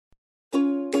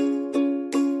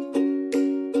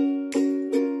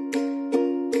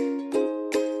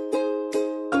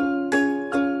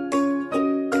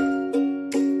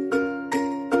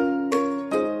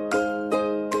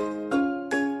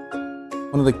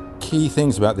of the key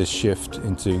things about this shift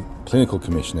into clinical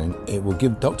commissioning, it will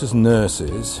give doctors and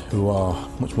nurses, who are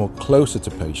much more closer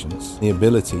to patients, the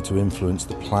ability to influence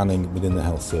the planning within the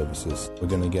health services. We're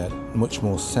going to get much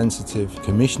more sensitive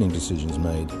commissioning decisions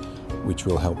made, which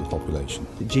will help the population.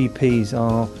 The GPs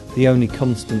are the only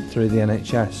constant through the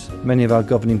NHS. Many of our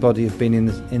governing body have been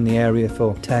in the area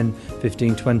for 10,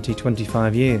 15, 20,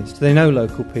 25 years. So they know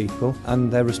local people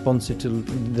and they're responsive to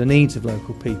the needs of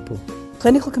local people.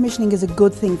 Clinical commissioning is a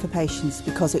good thing for patients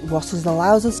because what it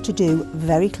allows us to do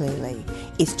very clearly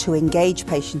is to engage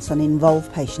patients and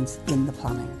involve patients in the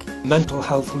planning. Mental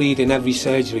health lead in every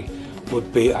surgery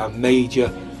would be a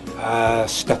major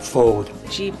step forward.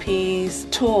 GPs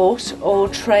taught or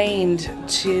trained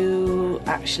to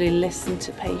actually listen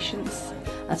to patients.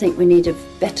 I think we need a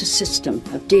better system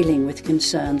of dealing with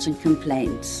concerns and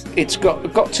complaints. It's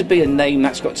got to be a name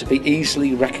that's got to be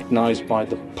easily recognised by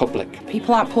the public.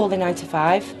 People aren't poorly 9 to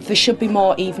 5. There should be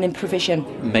more evening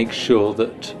provision. Make sure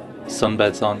that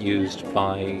sunbeds aren't used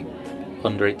by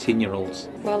under 18-year-olds.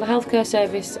 Well, the healthcare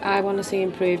service I want to see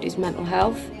improved is mental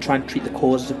health. Try and treat the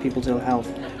causes of people's ill health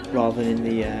rather than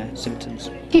in the symptoms.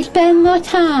 You spend more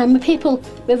time with people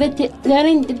with a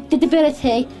learning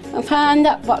disability and find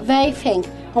out what they think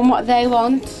and what they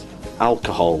want.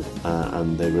 Alcohol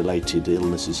and the related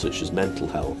illnesses such as mental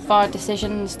health. For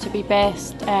decisions to be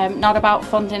based not about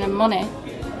funding and money,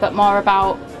 but more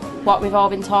about what we've all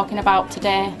been talking about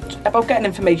today. About getting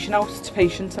information out to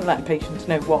patients and letting patients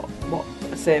know what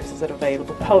services are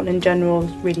available. Halton in general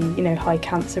is really, high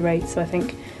cancer rates, so I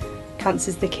think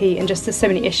cancer's the key, and just there's so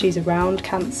many issues around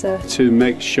cancer. To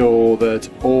make sure that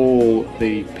all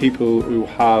the people who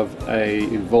have a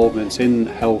involvement in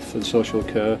health and social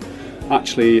care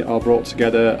actually are brought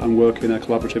together and work in a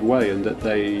collaborative way, and that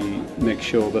they make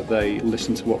sure that they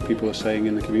listen to what people are saying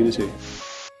in the community.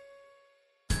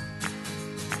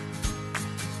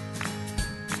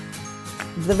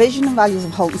 The vision and values of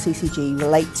Halton CCG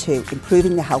relate to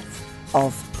improving the health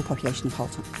of the population of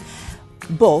Halton.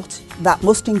 But that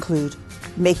must include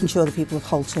making sure the people of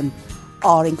Halton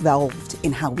are involved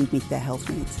in how we meet their health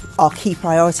needs. Our key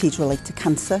priorities relate to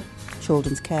cancer,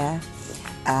 children's care,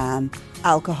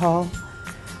 alcohol,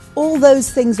 all those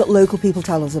things that local people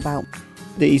tell us about.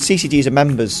 The CCG is a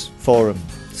members forum,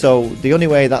 so the only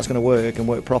way that's going to work and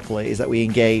work properly is that we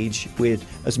engage with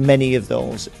as many of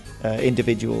those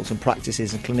individuals and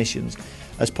practices and clinicians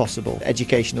as possible.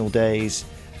 Educational days,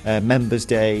 members'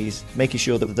 days, making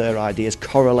sure that their ideas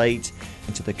correlate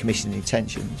into the commissioning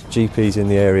intentions. GPs in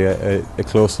the area are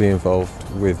closely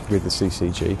involved with the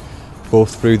CCG,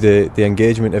 both through the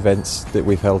engagement events that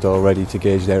we've held already to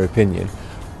gauge their opinion,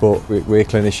 but we're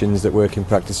clinicians that work in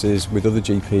practices with other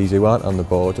GPs who aren't on the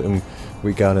board, and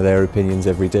we garner their opinions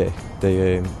every day.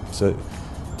 So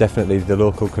definitely the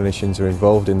local clinicians are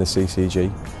involved in the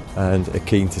CCG and are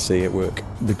keen to see it work.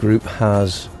 The group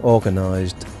has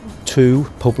organised 2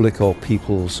 public or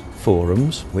people's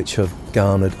forums which have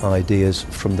garnered ideas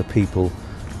from the people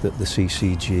that the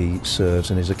CCG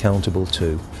serves and is accountable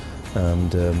to,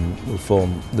 and will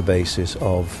form the basis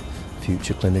of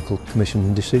future clinical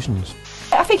commissioning decisions.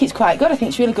 I think it's quite good. I think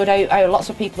it's really good how lots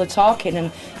of people are talking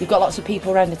and you've got lots of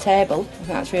people around the table. I think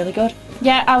that's really good.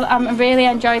 Yeah, I really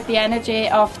enjoyed the energy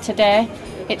of today.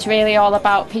 It's really all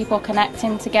about people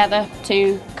connecting together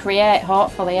to create,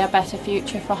 hopefully, a better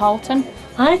future for Halton.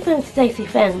 I think today's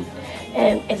event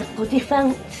is a good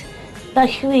event,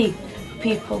 especially for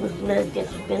people with learning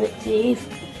disabilities.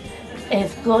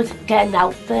 It's good getting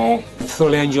out there. I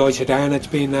thoroughly enjoyed today and it's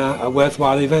been a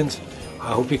worthwhile event.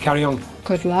 I hope you carry on.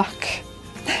 Good luck.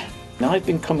 Now, I've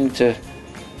been coming to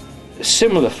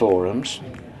similar forums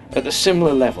at a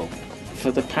similar level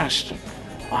for the past,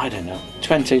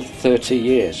 20, 30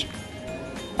 years.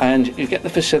 And you get the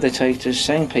facilitators,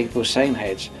 same people, same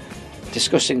heads,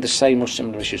 discussing the same or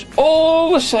similar issues.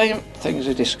 All the same things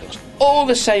are discussed. All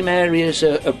the same areas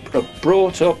are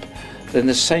brought up, then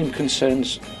the same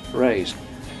concerns raised.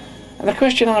 And the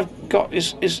question I've got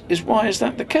is why is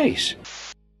that the case?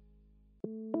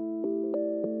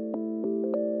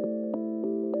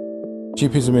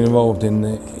 GPs have been involved in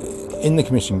the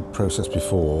commissioning process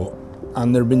before,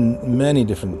 and there have been many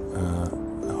different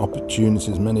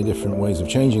opportunities, many different ways of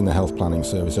changing the health planning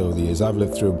service over the years. I've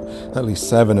lived through at least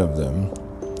 7 of them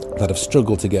that have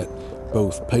struggled to get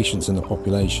both patients in the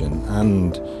population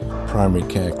and primary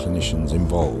care clinicians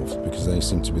involved, because they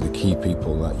seem to be the key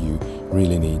people that you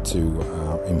really need to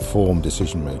inform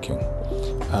decision making.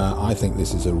 I think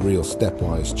this is a real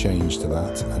stepwise change to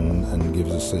that and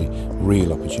gives us a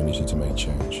real opportunity to make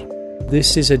change.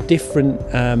 This is a different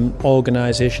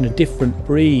organisation, a different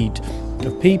breed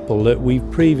of people that we've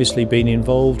previously been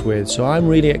involved with. So I'm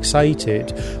really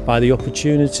excited by the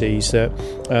opportunities that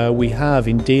we have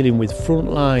in dealing with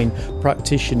frontline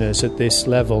practitioners at this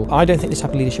level. I don't think this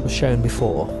type of leadership was shown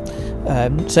before.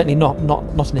 Certainly not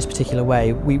in this particular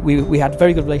way. We had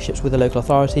very good relationships with the local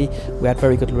authority, we had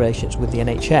very good relationships with the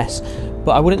NHS,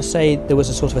 but I wouldn't say there was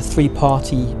a sort of a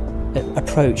three-party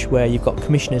approach where you've got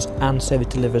commissioners and service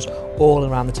deliverers all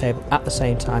around the table at the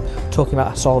same time talking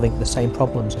about solving the same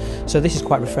problems. So this is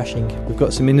quite refreshing. We've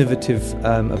got some innovative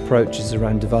approaches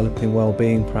around developing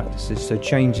wellbeing practices, so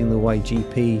changing the way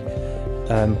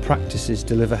GP practices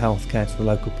deliver healthcare to the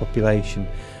local population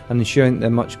and ensuring that they're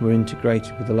much more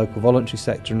integrated with the local voluntary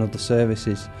sector and other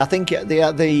services. I think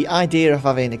the idea of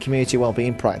having a community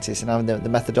wellbeing practice and having the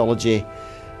methodology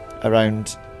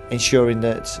around ensuring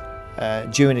that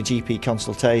during a GP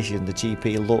consultation the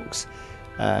GP looks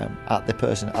at the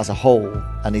person as a whole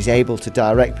and is able to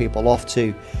direct people off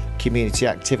to community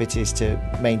activities to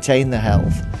maintain their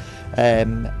health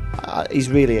is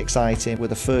really exciting. We're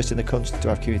the first in the country to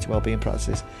have community wellbeing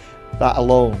practices. That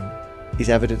alone is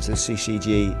evidence that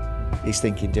CCG is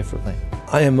thinking differently.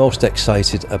 I am most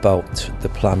excited about the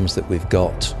plans that we've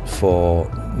got for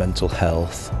mental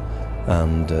health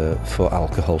and for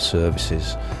alcohol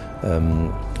services.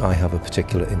 I have a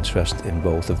particular interest in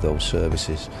both of those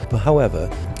services. But however,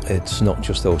 it's not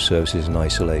just those services in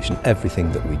isolation.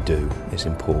 Everything that we do is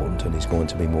important and is going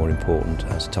to be more important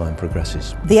as time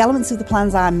progresses. The elements of the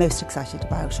plans I'm most excited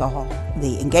about are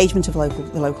the engagement of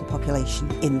the local population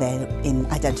in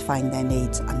identifying their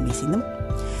needs and meeting them,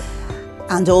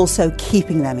 and also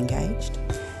keeping them engaged.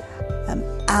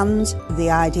 And the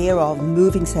idea of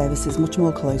moving services much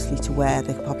more closely to where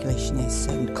the population is,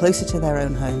 so closer to their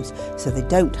own homes, so they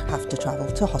don't have to travel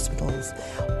to hospitals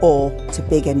or to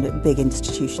big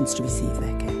institutions to receive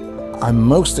their care. I'm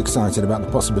most excited about the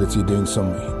possibility of doing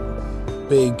some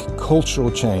big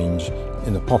cultural change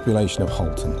in the population of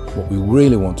Halton. What we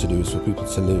really want to do is for people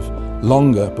to live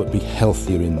longer but be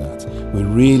healthier in that. We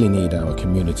really need our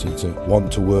community to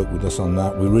want to work with us on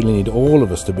that. We really need all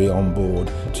of us to be on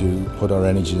board to put our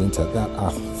energies into that.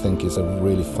 I think is a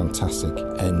really fantastic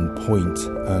end point,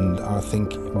 and I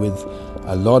think with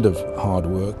a lot of hard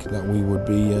work that we would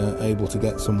be able to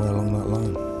get somewhere along that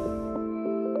line.